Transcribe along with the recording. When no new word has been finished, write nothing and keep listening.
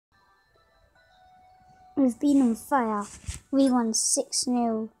We've been on fire. We won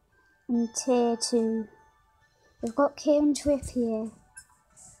 6-0 in Tier 2. We've got Kieran Trippier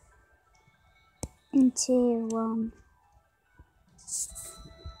in Tier 1.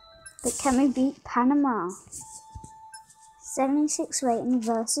 But can we beat Panama? 76 rating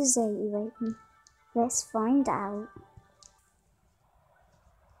versus 80 rating. Let's find out.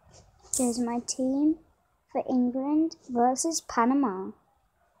 Here's my team for England versus Panama.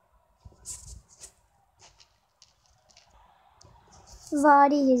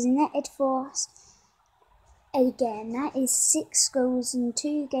 Vardy has netted for us again. That is 6 goals in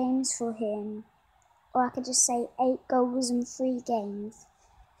 2 games for him. Or I could just say 8 goals in 3 games.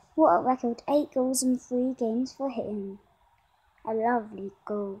 What a record, 8 goals in 3 games for him. A lovely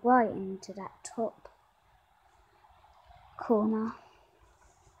goal right into that top corner.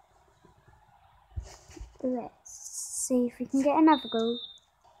 Let's see if we can get another goal.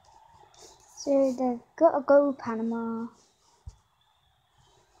 So they've got a goal, Panama.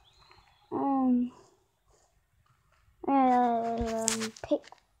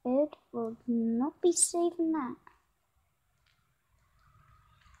 Pickford will not be saving that.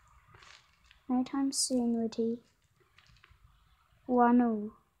 No time soon, would he?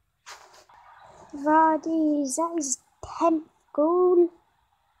 1-0. Vardy, is that his 10th goal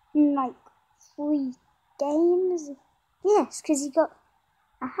in like 3 games? Yes, because he got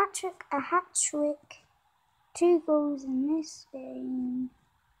a hat-trick, 2 goals in this game.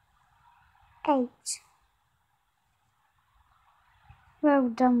 8. Well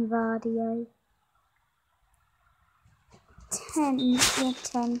done, Vardy.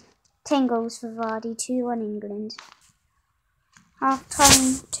 10 goals for Vardy, 2-1 England. Half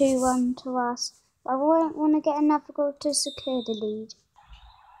time 2-1 to us. I won't want to get another goal to secure the lead.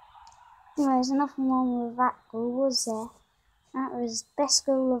 Well, there's nothing wrong with that goal, was there? That was best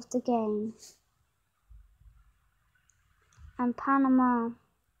goal of the game. And Panama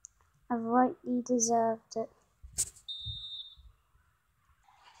have rightly deserved it.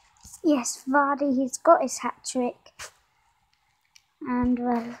 Yes, Vardy, he's got his hat-trick. And,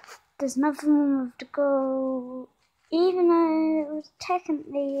 well, there's nothing wrong with the goal, even though it was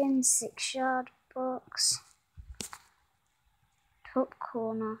technically in 6-yard box. Top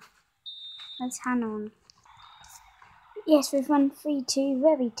corner. Let's hang on. Yes, we've won 3-2.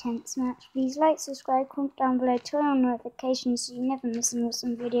 Very tense match. Please like, subscribe, comment down below, turn on notifications so you never miss an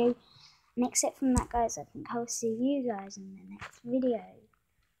awesome video. And except from that, guys, I think I'll see you guys in the next video.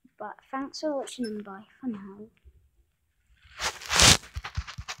 But thanks for watching and bye for now.